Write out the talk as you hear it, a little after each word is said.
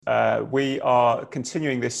We are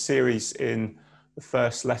continuing this series in the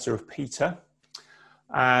first letter of Peter.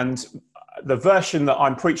 And the version that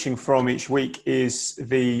I'm preaching from each week is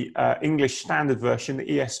the English Standard Version, the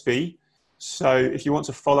ESV. So if you want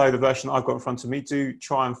to follow the version I've got in front of me, do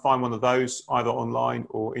try and find one of those either online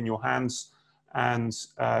or in your hands. And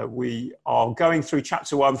we are going through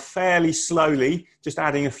chapter 1 fairly slowly, just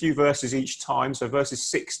adding a few verses each time. So verses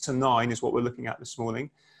 6 to 9 is what we're looking at this morning.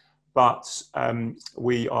 But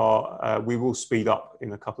we will speed up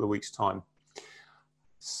in a couple of weeks' time.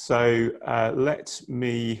 So let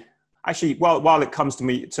me actually, while it comes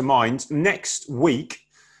to mind, next week,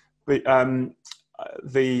 the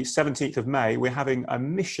 17th of May, we're having a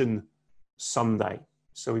mission Sunday.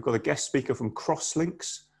 So we've got a guest speaker from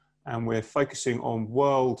Crosslinks, and we're focusing on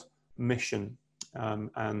world mission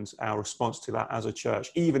and our response to that as a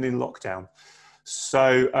church, even in lockdown.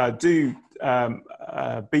 So do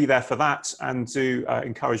be there for that, and do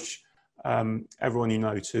encourage everyone you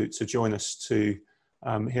know to join us to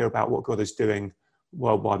hear about what God is doing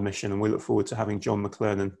worldwide mission. And we look forward to having John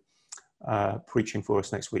McClernand preaching for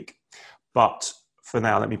us next week. But for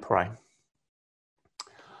now, let me pray.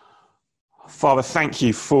 Father, thank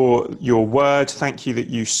you for your word. Thank you that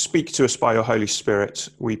you speak to us by your Holy Spirit.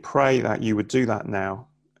 We pray that you would do that now.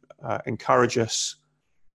 Encourage us,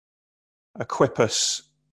 equip us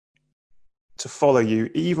to follow you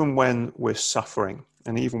even when we're suffering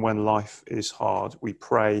and even when life is hard. We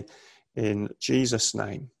pray in Jesus'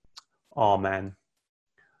 name. Amen.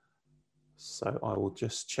 So I will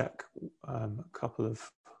just check a couple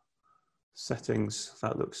of settings.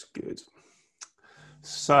 That looks good.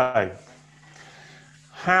 So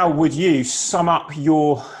how would you sum up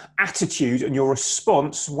your attitude and your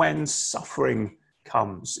response when suffering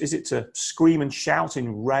comes? Is it to scream and shout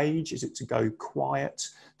in rage? Is it to go quiet,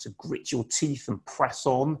 to grit your teeth and press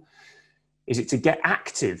on? Is it to get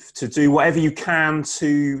active, to do whatever you can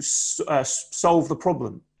to solve the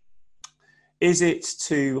problem? Is it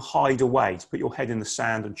to hide away, to put your head in the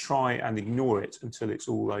sand and try and ignore it until it's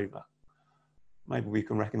all over? Maybe we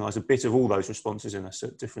can recognise a bit of all those responses in us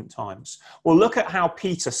at different times. Well, look at how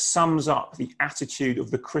Peter sums up the attitude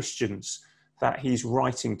of the Christians that he's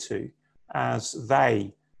writing to as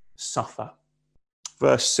they suffer.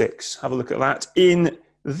 Verse 6, have a look at that. In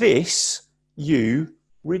this you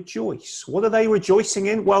rejoice. What are they rejoicing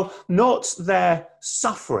in? Well, not their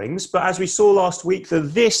sufferings, but as we saw last week, the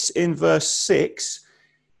this in verse 6,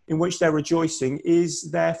 in which they're rejoicing,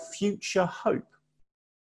 is their future hope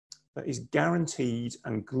that is guaranteed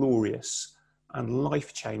and glorious and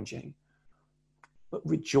life-changing. But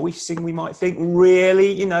rejoicing, we might think,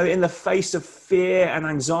 really, in the face of fear and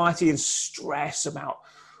anxiety and stress about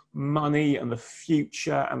money and the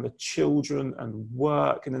future and the children and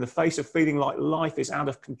work, and in the face of feeling like life is out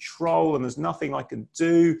of control and there's nothing I can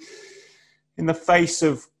do, in the face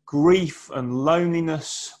of grief and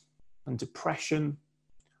loneliness and depression,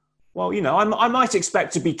 well, I might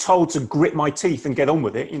expect to be told to grit my teeth and get on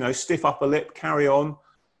with it, stiff upper lip, carry on.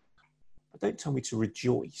 But don't tell me to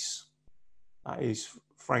rejoice. That is,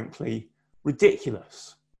 frankly,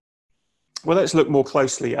 ridiculous. Well, let's look more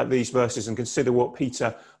closely at these verses and consider what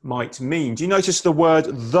Peter might mean. Do you notice the word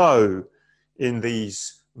though in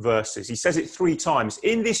these verses? He says it 3 times.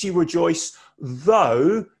 In this you rejoice,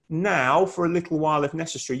 though now, for a little while if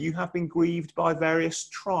necessary, you have been grieved by various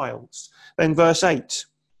trials. Then verse 8.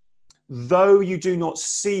 Though you do not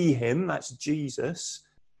see him, that's Jesus.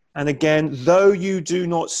 And again, though you do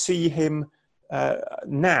not see him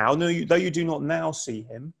now, though you do not now see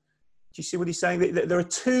him. Do you see what he's saying? There are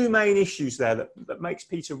 2 main issues there that makes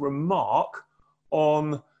Peter remark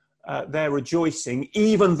on their rejoicing,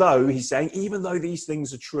 even though, he's saying, even though these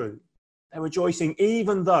things are true. They're rejoicing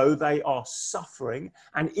even though they are suffering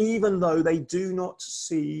and even though they do not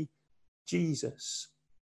see Jesus.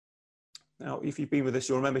 Now, if you've been with us,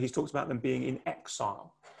 you'll remember he's talked about them being in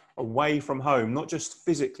exile, away from home, not just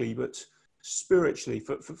physically, but spiritually.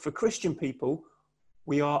 For Christian people,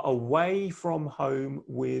 we are away from home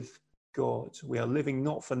with God. We are living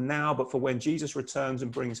not for now, but for when Jesus returns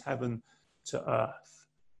and brings heaven to earth.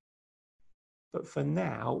 But for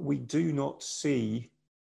now, we do not see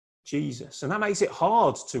Jesus, and that makes it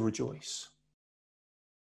hard to rejoice.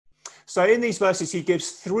 So in these verses, he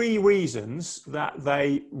gives 3 reasons that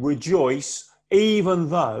they rejoice even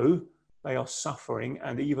though they are suffering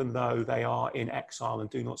and even though they are in exile and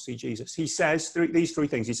do not see Jesus. He says these 3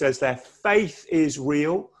 things. He says their faith is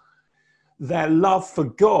real, their love for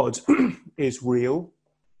God is real,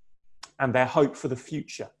 and their hope for the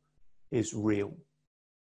future is real.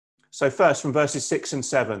 So first, from verses 6 and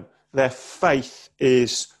 7, their faith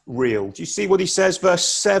is real. Do you see what he says? Verse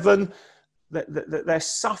 7, that their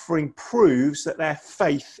suffering proves that their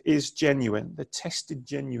faith is genuine, the tested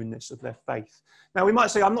genuineness of their faith. Now, we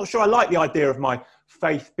might say, I'm not sure I like the idea of my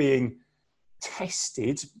faith being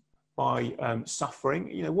tested by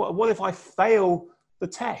suffering. You know, what if I fail the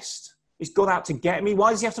test? Is God out to get me?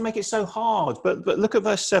 Why does he have to make it so hard? But look at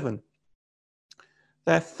verse 7.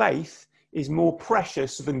 Their faith is more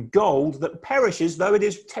precious than gold that perishes, though it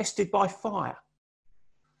is tested by fire.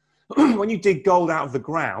 When you dig gold out of the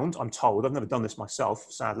ground, I'm told, I've never done this myself,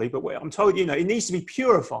 sadly, but I'm told, you know, it needs to be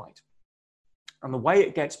purified. And the way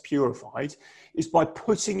it gets purified is by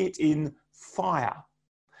putting it in fire.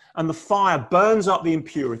 And the fire burns up the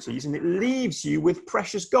impurities and it leaves you with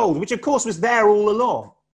precious gold, which of course was there all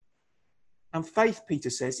along. And faith, Peter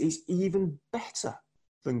says, is even better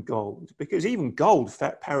than gold, because even gold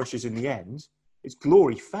perishes in the end, its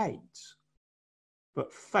glory fades.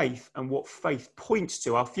 But faith and what faith points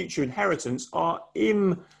to, our future inheritance, are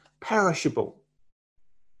imperishable.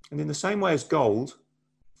 And in the same way as gold,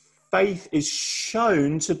 faith is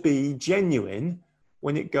shown to be genuine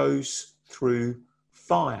when it goes through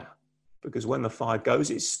fire. Because when the fire goes,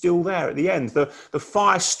 it's still there at the end. The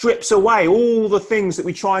fire strips away all the things that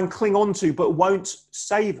we try and cling on to but won't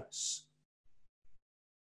save us.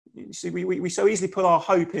 You see, we so easily put our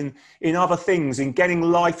hope in other things, in getting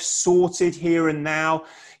life sorted here and now,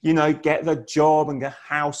 you know, get the job and the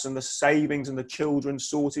house and the savings and the children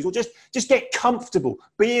sorted, or just get comfortable,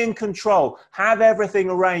 be in control, have everything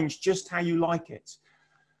arranged just how you like it.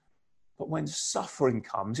 But when suffering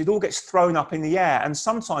comes, it all gets thrown up in the air. And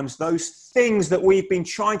sometimes those things that we've been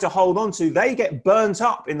trying to hold on to, they get burnt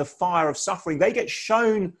up in the fire of suffering. They get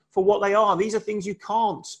shown for what they are. These are things you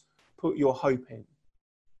can't put your hope in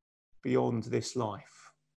beyond this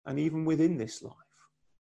life and even within this life.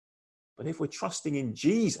 But if we're trusting in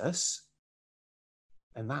Jesus,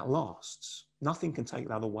 then that lasts. Nothing can take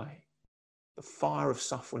that away. The fire of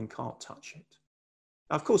suffering can't touch it.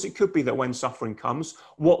 Now, of course, it could be that when suffering comes,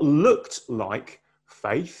 what looked like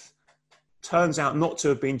faith turns out not to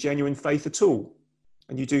have been genuine faith at all.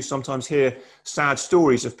 And you do sometimes hear sad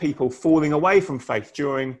stories of people falling away from faith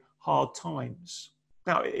during hard times.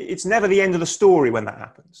 Now, it's never the end of the story when that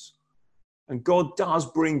happens. And God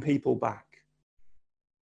does bring people back.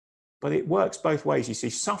 But it works both ways. You see,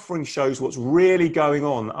 suffering shows what's really going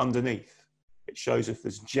on underneath. It shows if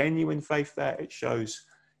there's genuine faith there. It shows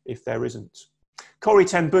if there isn't. Corrie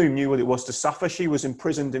ten Boom knew what it was to suffer. She was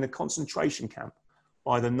imprisoned in a concentration camp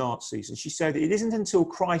by the Nazis. And she said, it isn't until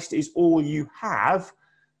Christ is all you have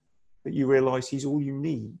that you realise he's all you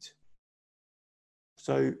need.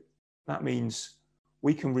 So that means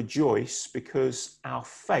we can rejoice because our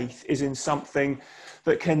faith is in something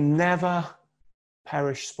that can never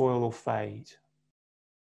perish, spoil, or fade.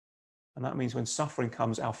 And that means when suffering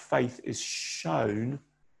comes, our faith is shown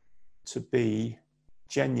to be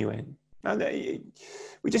genuine. Now,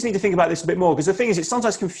 we just need to think about this a bit more, because the thing is, it's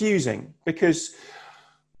sometimes confusing, because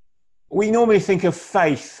we normally think of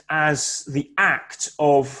faith as the act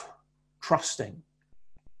of trusting.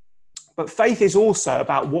 But faith is also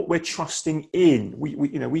about what we're trusting in.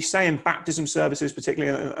 We say in baptism services,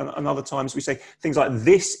 particularly, and other times, we say things like,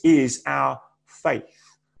 this is our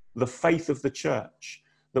faith, the faith of the church,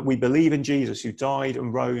 that we believe in Jesus who died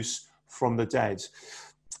and rose from the dead.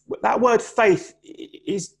 That word faith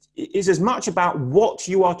is as much about what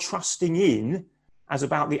you are trusting in as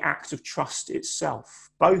about the act of trust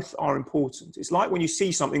itself. Both are important. It's like when you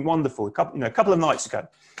see something wonderful. A couple of nights ago,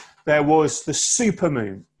 there was the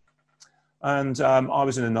supermoon. And I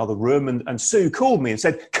was in another room, and Sue called me and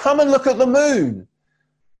said, come and look at the moon.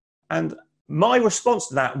 And my response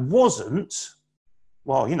to that wasn't,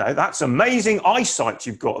 well, that's amazing eyesight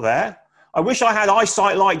you've got there. I wish I had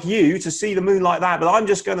eyesight like you to see the moon like that, but I'm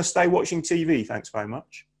just going to stay watching TV. Thanks very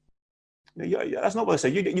much. That's not what I say.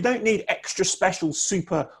 You don't need extra special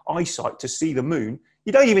super eyesight to see the moon.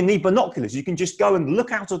 You don't even need binoculars. You can just go and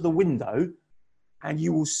look out of the window and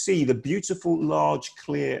you will see the beautiful, large,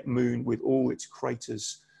 clear moon with all its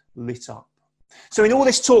craters lit up. So in all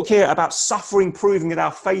this talk here about suffering proving that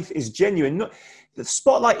our faith is genuine, the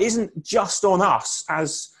spotlight isn't just on us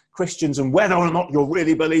as Christians and whether or not you're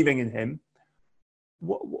really believing in him.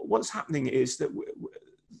 What's happening is that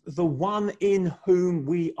the one in whom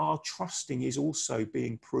we are trusting is also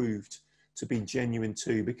being proved to be genuine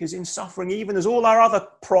too. Because in suffering, even as all our other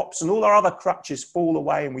props and all our other crutches fall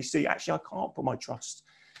away and we see, actually, I can't put my trust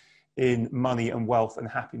in money and wealth and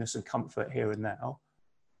happiness and comfort here and now,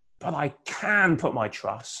 but I can put my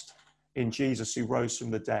trust in Jesus who rose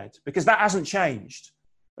from the dead, because that hasn't changed,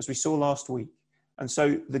 as we saw last week. And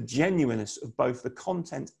so the genuineness of both the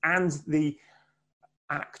content and the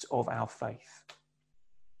act of our faith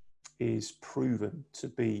is proven to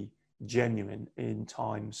be genuine in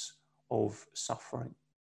times of suffering.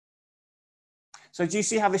 So do you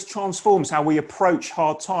see how this transforms how we approach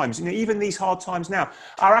hard times? You know, even these hard times now,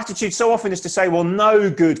 our attitude so often is to say, well, no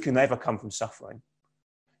good can ever come from suffering.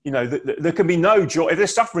 You know, there can be no joy. If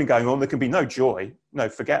there's suffering going on, there can be no joy. No,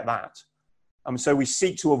 forget that. So we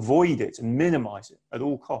seek to avoid it and minimize it at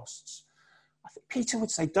all costs. I think Peter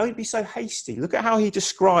would say, don't be so hasty. Look at how he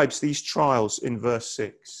describes these trials in verse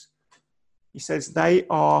 6. He says, they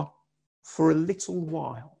are for a little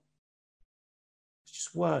while. It's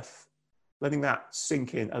just worth letting that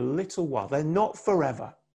sink in. A little while. They're not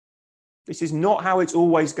forever. This is not how it's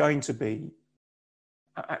always going to be.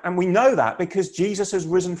 And we know that because Jesus has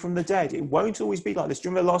risen from the dead. It won't always be like this. Do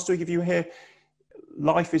you remember last week, if you were here,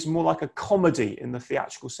 life is more like a comedy in the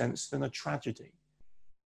theatrical sense than a tragedy.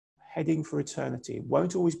 Heading for eternity. It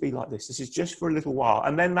won't always be like this. This is just for a little while.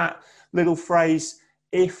 And then that little phrase,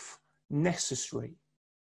 if necessary.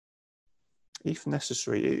 If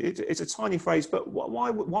necessary. It's a tiny phrase, but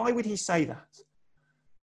why would he say that?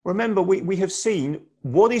 Remember, we have seen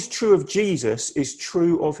what is true of Jesus is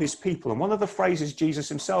true of his people. And one of the phrases Jesus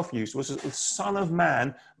himself used was that the Son of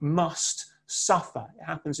Man must suffer. It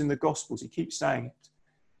happens in the Gospels. He keeps saying it.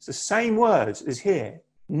 It's the same words as here,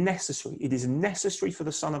 necessary. It is necessary for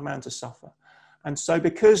the Son of Man to suffer. And so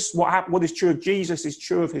because what is true of Jesus is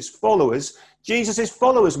true of his followers, Jesus'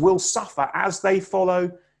 followers will suffer as they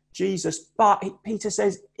follow Jesus. But Peter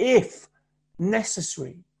says, if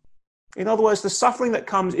necessary. In other words, the suffering that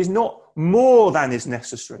comes is not more than is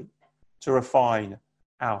necessary to refine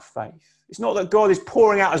our faith. It's not that God is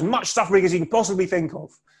pouring out as much suffering as he can possibly think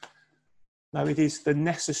of. No, it is the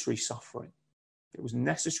necessary suffering. It was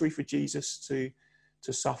necessary for Jesus to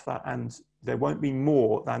suffer, and there won't be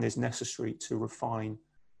more than is necessary to refine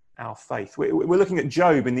our faith. We're looking at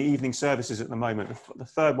Job in the evening services at the moment, the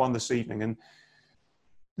third one this evening, and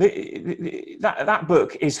that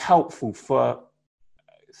book is helpful for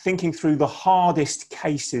thinking through the hardest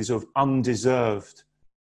cases of undeserved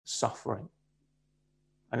suffering.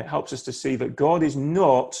 And it helps us to see that God is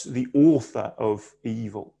not the author of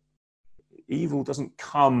evil. Evil doesn't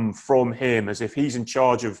come from him as if he's in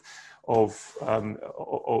charge of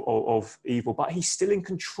evil, but he's still in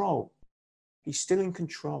control. He's still in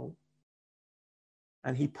control.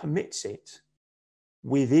 And he permits it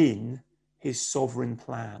within his sovereign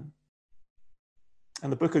plan.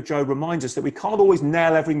 And the book of Job reminds us that we can't always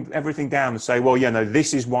nail everything down and say, well,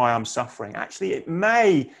 this is why I'm suffering. Actually, it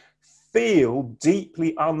may feel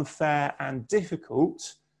deeply unfair and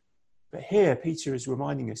difficult, but here Peter is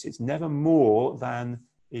reminding us it's never more than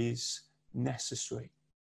is necessary.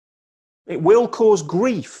 It will cause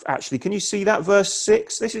grief, actually. Can you see that? Verse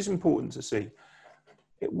 6? This is important to see.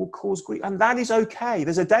 It will cause grief, and that is okay.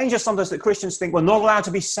 There's a danger sometimes that Christians think we're not allowed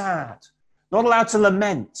to be sad, not allowed to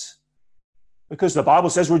lament, because the Bible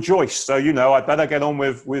says rejoice. So, I'd better get on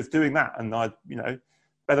with doing that, and I,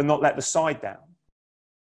 better not let the side down.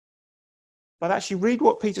 But actually read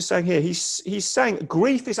what Peter's saying here. He's saying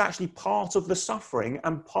grief is actually part of the suffering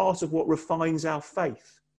and part of what refines our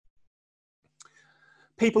faith.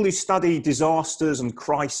 People who study disasters and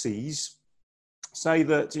crises say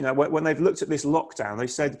that, when they've looked at this lockdown, they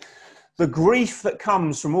said the grief that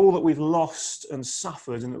comes from all that we've lost and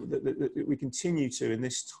suffered and that we continue to in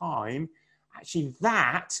this time, actually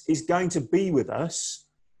that is going to be with us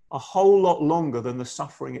a whole lot longer than the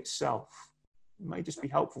suffering itself. It may just be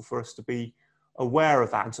helpful for us to be aware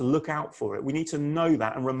of that and to look out for it. We need to know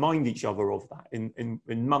that and remind each other of that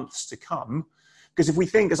in months to come. Because if we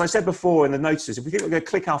think, as I said before in the notices, if we think we're going to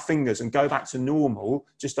click our fingers and go back to normal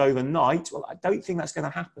just overnight, well, I don't think that's going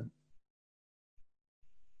to happen.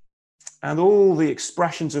 And all the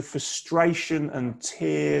expressions of frustration and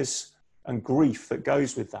tears and grief that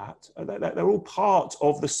goes with that, they're all part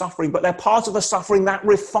of the suffering, but they're part of the suffering that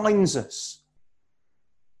refines us.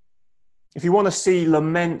 If you want to see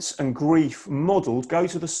lament and grief modelled, go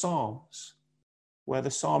to the Psalms, where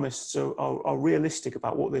the psalmists are realistic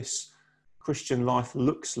about what this Christian life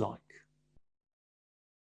looks like.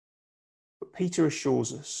 But Peter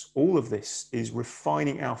assures us all of this is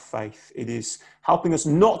refining our faith. It is helping us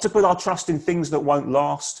not to put our trust in things that won't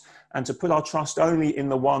last and to put our trust only in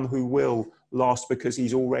the one who will last because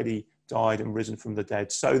he's already died and risen from the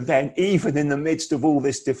dead. So then, even in the midst of all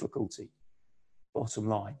this difficulty, bottom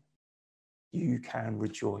line, you can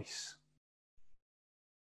rejoice.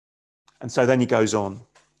 And so then he goes on.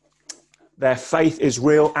 Their faith is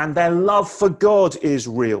real and their love for God is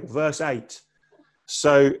real. Verse 8.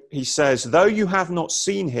 So he says, though you have not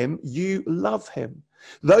seen him, you love him.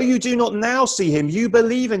 Though you do not now see him, you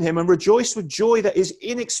believe in him and rejoice with joy that is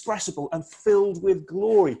inexpressible and filled with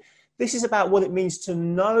glory. This is about what it means to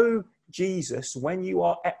know Jesus when you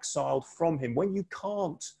are exiled from him, when you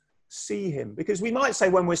can't see him. Because we might say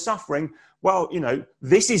when we're suffering, well, you know,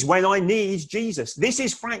 this is when I need Jesus. This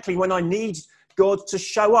is frankly when I need God to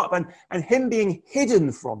show up, and him being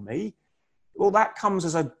hidden from me, well, that comes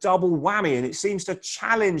as a double whammy, and it seems to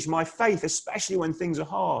challenge my faith, especially when things are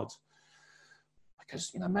hard.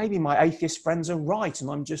 Because, you know, maybe my atheist friends are right and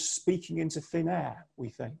I'm just speaking into thin air, we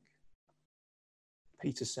think.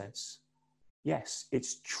 Peter says, yes,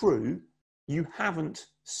 it's true, you haven't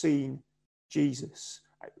seen Jesus.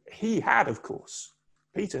 He had, of course.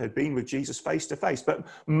 Peter had been with Jesus face to face, but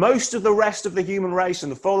most of the rest of the human race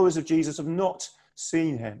and the followers of Jesus have not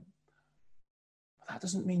seen him. That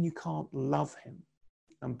doesn't mean you can't love him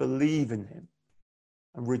and believe in him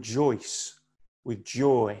and rejoice with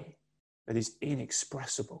joy that is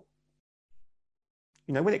inexpressible.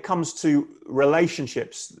 You know, when it comes to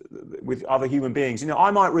relationships with other human beings, you know,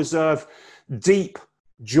 I might reserve deep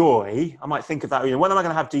joy. I might think of that, you know, when am I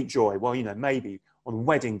going to have deep joy? Well, you know, maybe on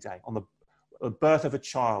wedding day, on the birth of a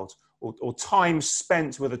child, or time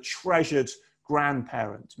spent with a treasured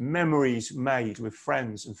grandparent, memories made with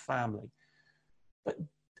friends and family. But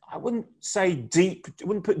I wouldn't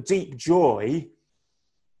put deep joy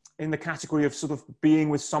in the category of sort of being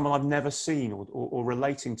with someone I've never seen or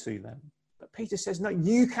relating to them. But Peter says, no,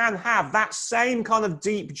 you can have that same kind of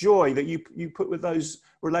deep joy that you put with those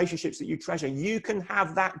relationships that you treasure. You can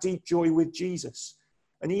have that deep joy with Jesus,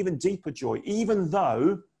 an even deeper joy, even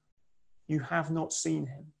though you have not seen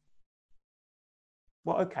him.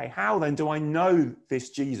 Well, okay, how then do I know this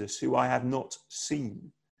Jesus who I have not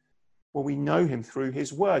seen? Well, we know him through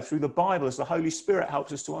his word, through the Bible, as the Holy Spirit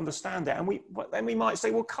helps us to understand it. And then we might say,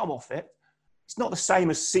 well, come off it. It's not the same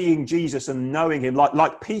as seeing Jesus and knowing him,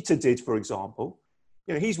 like Peter did, for example.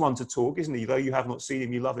 You know, he's one to talk, isn't he? Though you have not seen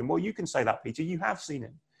him, you love him. Well, you can say that, Peter. You have seen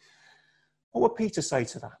him. What would Peter say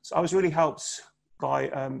to that? I was really helped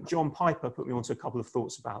by John Piper put me onto a couple of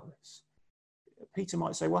thoughts about this. Peter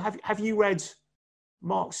might say, well, have you read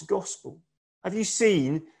Mark's Gospel? Have you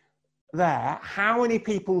seen there how many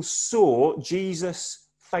people saw Jesus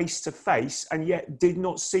face to face and yet did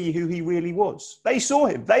not see who he really was? They saw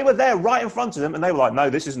him. They were there right in front of them and they were like, no,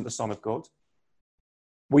 this isn't the Son of God.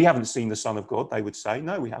 We haven't seen the Son of God, they would say.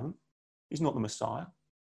 No, we haven't. He's not the Messiah.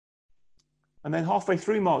 And then halfway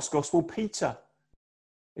through Mark's Gospel, Peter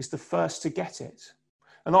is the first to get it.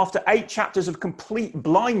 And after 8 chapters of complete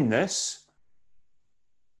blindness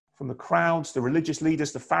from the crowds, the religious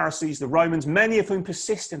leaders, the Pharisees, the Romans, many of whom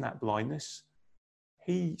persist in that blindness,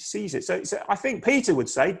 he sees it. So I think Peter would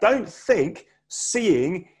say, don't think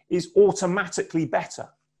seeing is automatically better.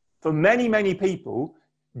 For many, many people,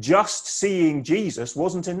 just seeing Jesus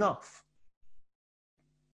wasn't enough.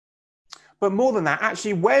 But more than that,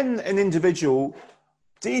 actually, when an individual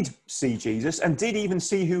did see Jesus and did even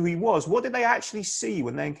see who he was, what did they actually see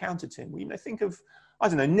when they encountered him? Well, you know, think of, I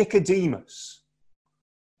don't know, Nicodemus.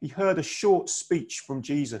 He heard a short speech from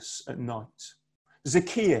Jesus at night.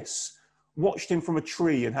 Zacchaeus watched him from a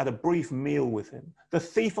tree and had a brief meal with him. The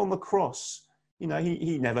thief on the cross, you know,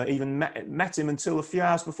 he never even met him until a few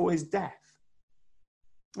hours before his death.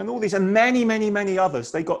 And all these, and many, many, many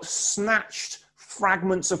others, they got snatched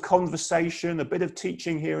fragments of conversation, a bit of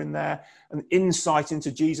teaching here and there, an insight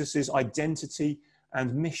into Jesus's identity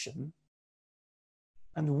and mission.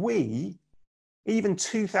 And we, even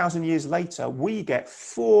 2,000 years later, we get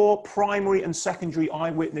 4 primary and secondary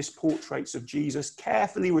eyewitness portraits of Jesus,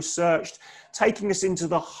 carefully researched, taking us into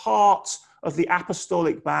the heart of the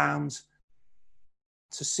apostolic band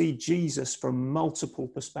to see Jesus from multiple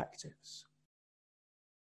perspectives.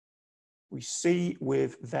 We see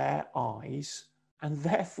with their eyes, and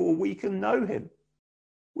therefore we can know him.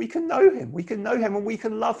 We can know him. We can know him and we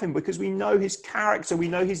can love him because we know his character, we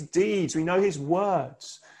know his deeds, we know his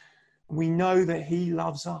words. We know that he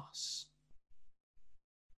loves us.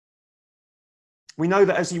 We know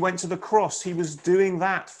that as he went to the cross, he was doing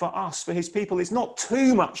that for us, for his people. It's not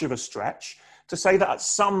too much of a stretch to say that at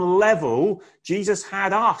some level, Jesus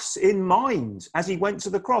had us in mind as he went to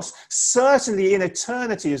the cross. Certainly in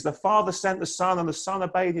eternity, as the Father sent the Son and the Son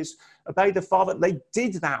obeyed the Father, they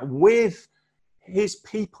did that with his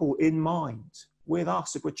people in mind, with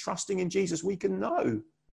us. If we're trusting in Jesus, we can know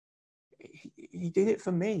he did it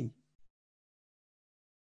for me.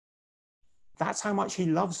 That's how much he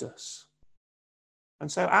loves us.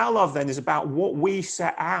 And so our love then is about what we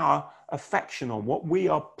set our affection on, what we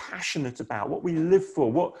are passionate about, what we live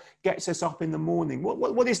for, what gets us up in the morning.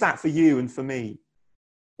 What is that for you and for me?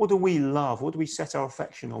 What do we love? What do we set our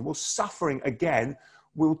affection on? Well, suffering, again,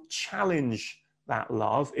 will challenge that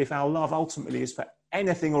love if our love ultimately is for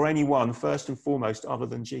anything or anyone first and foremost other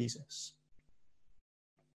than Jesus.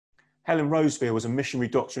 Helen Roseveare was a missionary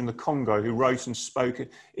doctor in the Congo who wrote and spoke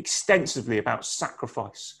extensively about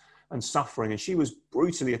sacrifice and suffering, and she was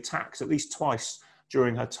brutally attacked at least twice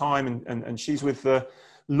during her time, and she's with the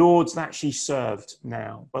lords that she served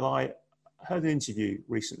now. But I heard an interview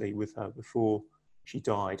recently with her before she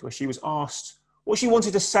died, where she was asked what she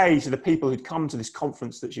wanted to say to the people who'd come to this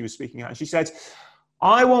conference that she was speaking at. And she said,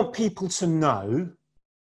 "I want people to know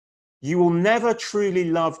you will never truly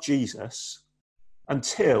love Jesus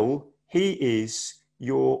until he is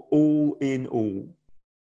your all in all.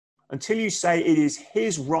 Until you say it is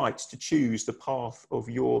his right to choose the path of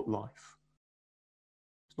your life.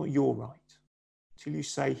 It's not your right. Until you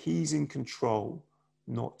say he's in control,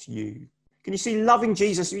 not you." Can you see loving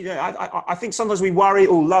Jesus? You know, I think sometimes we worry,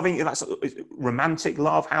 loving, that's romantic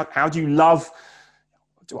love. How do you love?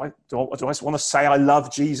 Do I want to say I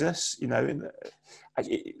love Jesus? You know,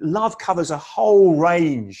 love covers a whole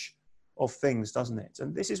range of things, doesn't it?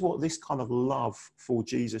 And this is what this kind of love for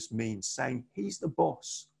Jesus means, saying he's the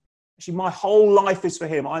boss. Actually, my whole life is for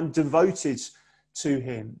him. I'm devoted to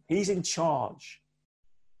him. He's in charge.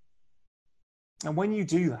 And when you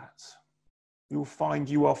do that, you'll find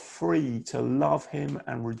you are free to love him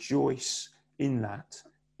and rejoice in that,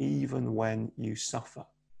 even when you suffer.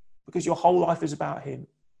 Because your whole life is about him.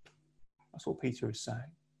 That's what Peter is saying.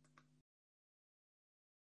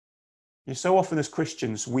 You know, so often as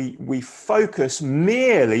Christians, we focus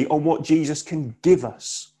merely on what Jesus can give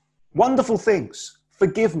us. Wonderful things,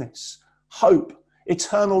 forgiveness, hope,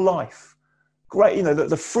 eternal life. Great, you know,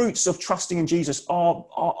 the fruits of trusting in Jesus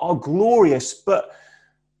are glorious, but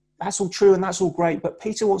that's all true and that's all great. But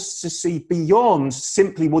Peter wants to see beyond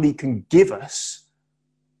simply what he can give us,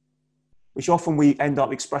 which often we end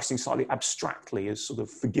up expressing slightly abstractly as sort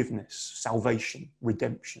of forgiveness, salvation,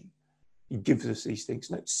 redemption. He gives us these things.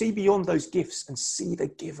 No, see beyond those gifts and see the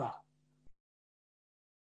giver.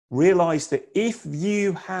 Realize that if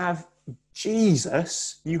you have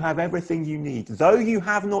Jesus, you have everything you need. Though you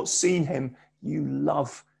have not seen him, you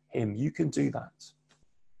love him. You can do that.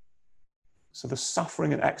 So the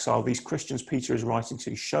suffering and exile these Christians Peter is writing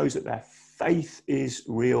to shows that their faith is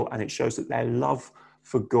real, and it shows that their love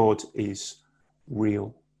for God is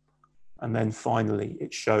real. And then finally,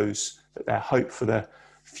 it shows that their hope for the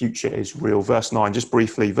future is real. Verse 9, just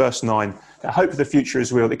briefly, verse 9, their hope for the future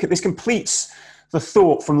is real. This completes the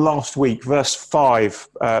thought from last week. Verse 5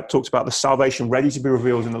 talks about the salvation ready to be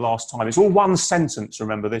revealed in the last time. It's all one sentence,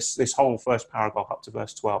 remember, this whole first paragraph up to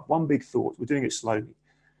verse 12. One big thought. We're doing it slowly.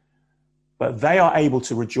 But they are able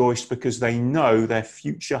to rejoice because they know their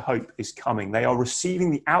future hope is coming. They are receiving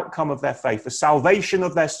the outcome of their faith, the salvation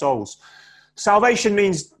of their souls. Salvation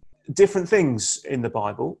means different things in the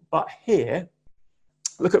Bible, but here,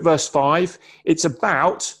 look at verse 5. It's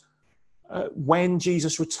about when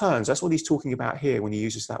Jesus returns. That's what he's talking about here when he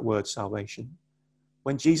uses that word salvation.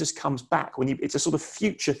 When Jesus comes back, it's a sort of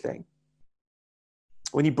future thing.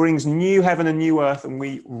 When he brings new heaven and new earth and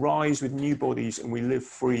we rise with new bodies and we live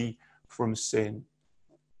free from sin.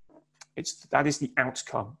 That is the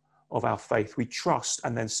outcome of our faith. We trust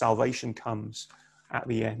and then salvation comes at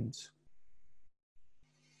the end.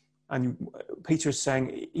 And Peter is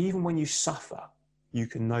saying, even when you suffer, you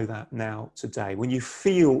can know that now, today. When you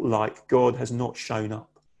feel like God has not shown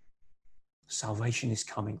up, salvation is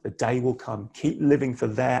coming. The day will come. Keep living for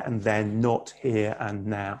there and then, not here and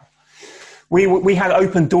now. We had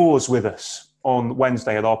Open Doors with us on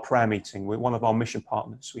Wednesday at our prayer meeting with one of our mission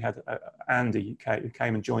partners. We had Andy who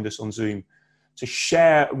came and joined us on Zoom to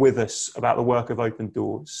share with us about the work of Open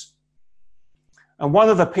Doors. And one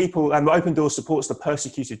of the people, and Open Doors supports the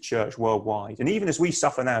persecuted church worldwide. And even as we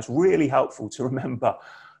suffer now, it's really helpful to remember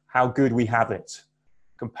how good we have it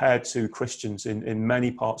compared to Christians in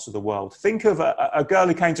many parts of the world. Think of a girl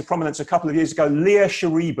who came to prominence a couple of years ago, Leah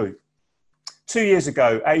Sharibu. 2 years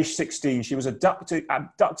ago, age 16, she was abducted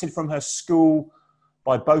from her school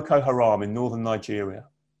by Boko Haram in northern Nigeria,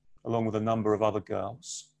 along with a number of other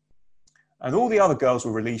girls. And all the other girls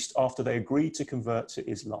were released after they agreed to convert to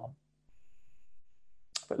Islam.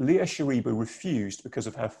 But Leah Sharibu refused because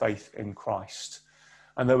of her faith in Christ.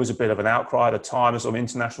 And there was a bit of an outcry at the time, as an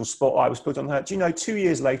international spotlight was put on her. Do you know, 2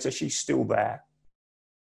 years later, she's still there.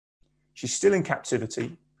 She's still in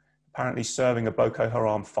captivity, apparently serving a Boko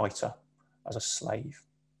Haram fighter as a slave.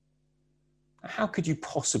 How could you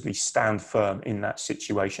possibly stand firm in that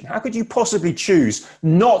situation? How could you possibly choose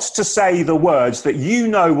not to say the words that you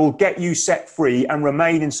know will get you set free and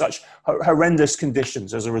remain in such horrendous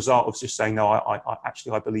conditions as a result of just saying, no,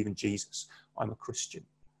 I believe in Jesus. I'm a Christian.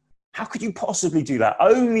 How could you possibly do that?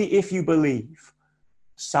 Only if you believe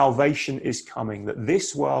salvation is coming, that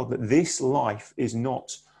this world, that this life is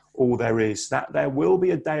not all there is, that there will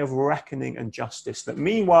be a day of reckoning and justice, that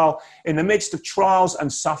meanwhile, in the midst of trials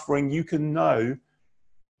and suffering, you can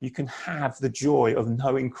have the joy of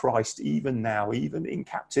knowing Christ even now, even in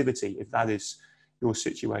captivity, if that is your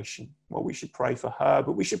situation. Well, we should pray for her,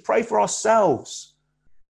 but we should pray for ourselves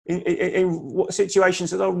in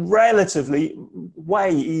situations that are relatively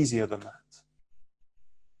way easier than that.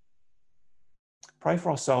 Pray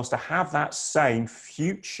for ourselves to have that same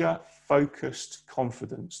future-focused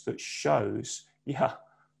confidence that shows,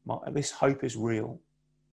 this hope is real.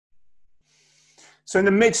 So in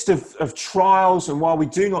the midst of trials, and while we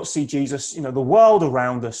do not see Jesus, the world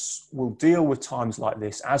around us will deal with times like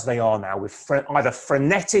this, as they are now, with either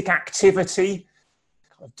frenetic activity,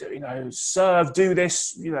 serve, do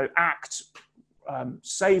this, act,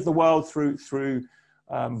 save the world through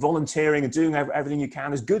volunteering and doing everything you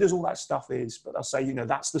can, as good as all that stuff is. But they'll say,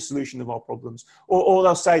 that's the solution of our problems. Or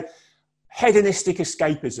they'll say, hedonistic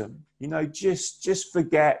escapism, just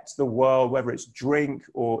forget the world, whether it's drink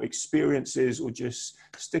or experiences or just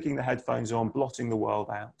sticking the headphones on, blotting the world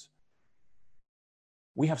out.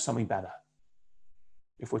 We have something better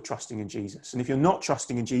if we're trusting in Jesus. And if you're not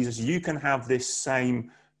trusting in Jesus, you can have this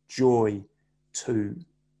same joy too.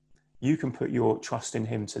 You can put your trust in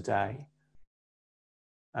him today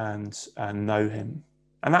and know him.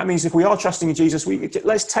 And that means if we are trusting in Jesus,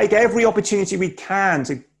 let's take every opportunity we can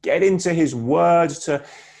to get into his word,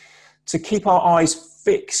 to keep our eyes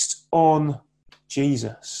fixed on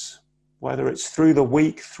Jesus, whether it's through the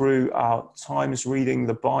week, through our times reading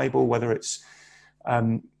the Bible, whether it's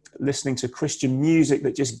listening to Christian music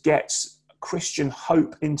that just gets Christian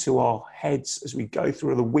hope into our heads as we go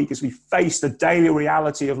through the week, as we face the daily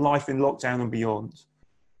reality of life in lockdown and beyond.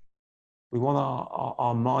 We want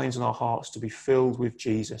our minds and our hearts to be filled with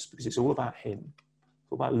Jesus, because it's all about him.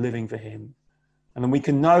 It's all about living for him. And then we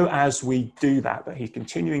can know as we do that he's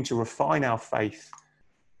continuing to refine our faith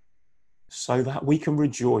so that we can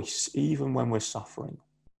rejoice even when we're suffering.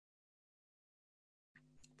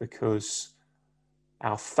 Because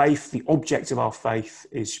our faith, the object of our faith,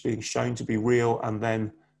 is being shown to be real, and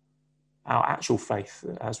then our actual faith,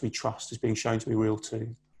 as we trust, is being shown to be real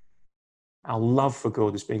too. Our love for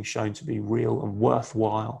God is being shown to be real and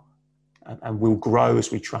worthwhile, and will grow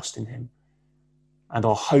as we trust in him. And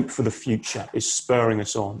our hope for the future is spurring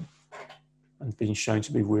us on and being shown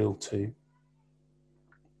to be real too.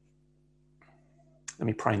 Let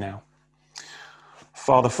me pray now.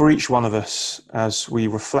 Father, for each one of us, as we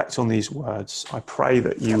reflect on these words, I pray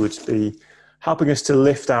that you would be helping us to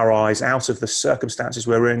lift our eyes out of the circumstances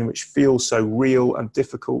we're in, which feel so real and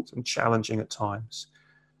difficult and challenging at times.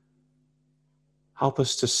 Help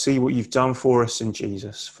us to see what you've done for us in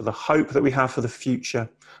Jesus, for the hope that we have for the future,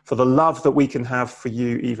 for the love that we can have for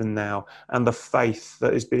you even now, and the faith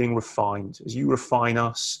that is being refined as you refine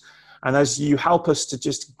us, and as you help us to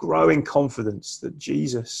just grow in confidence that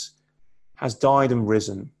Jesus has died and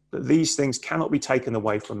risen, that these things cannot be taken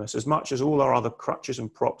away from us, as much as all our other crutches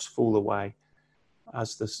and props fall away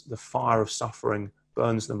as the fire of suffering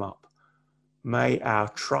burns them up. May our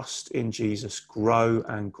trust in Jesus grow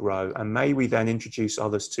and grow, and may we then introduce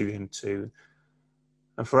others to him too.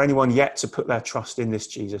 And for anyone yet to put their trust in this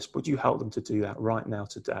Jesus, would you help them to do that right now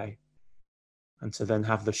today, and to then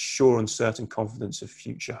have the sure and certain confidence of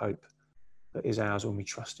future hope that is ours when we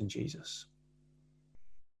trust in Jesus.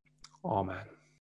 Amen.